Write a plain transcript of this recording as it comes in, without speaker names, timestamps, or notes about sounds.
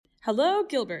Hello,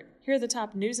 Gilbert. Here are the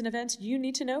top news and events you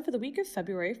need to know for the week of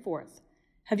February 4th.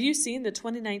 Have you seen the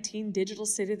 2019 Digital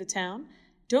State of the Town?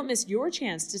 Don't miss your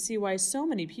chance to see why so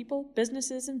many people,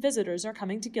 businesses, and visitors are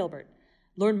coming to Gilbert.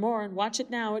 Learn more and watch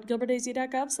it now at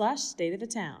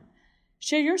gilbertaz.gov/stateofthetown.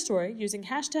 Share your story using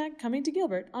hashtag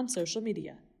 #ComingToGilbert on social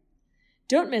media.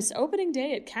 Don't miss opening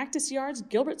day at Cactus Yards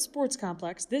Gilbert Sports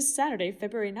Complex this Saturday,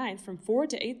 February 9th from 4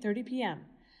 to 8:30 p.m.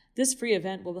 This free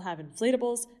event will have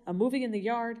inflatables, a movie in the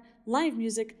yard, live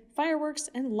music, fireworks,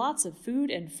 and lots of food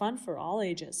and fun for all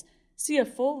ages. See a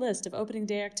full list of opening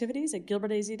day activities at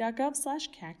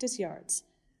gilbertaz.gov/cactusyards.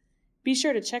 Be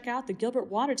sure to check out the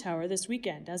Gilbert Water Tower this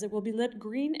weekend as it will be lit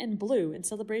green and blue in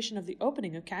celebration of the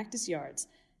opening of Cactus Yards.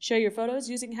 Share your photos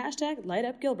using hashtag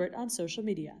LightUpGilbert on social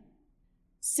media.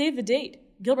 Save the date!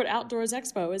 Gilbert Outdoors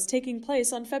Expo is taking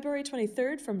place on February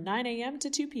 23rd from 9 a.m. to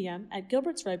 2 p.m. at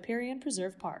Gilbert's Riparian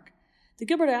Preserve Park. The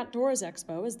Gilbert Outdoors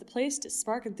Expo is the place to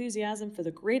spark enthusiasm for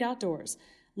the great outdoors.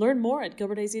 Learn more at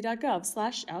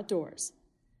gilbertaz.gov/outdoors.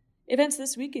 Events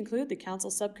this week include the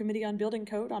Council Subcommittee on Building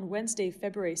Code on Wednesday,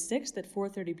 February 6th at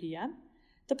 4:30 p.m.,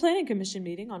 the Planning Commission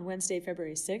meeting on Wednesday,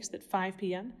 February 6th at 5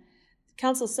 p.m., the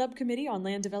Council Subcommittee on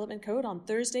Land Development Code on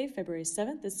Thursday, February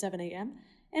 7th at 7 a.m.,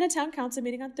 and a Town Council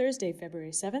meeting on Thursday,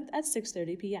 February 7th at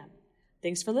 6:30 p.m.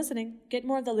 Thanks for listening. Get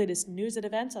more of the latest news and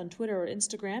events on Twitter or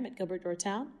Instagram at Gilbert Your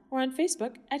Town or on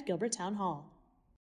Facebook at Gilbert Town Hall.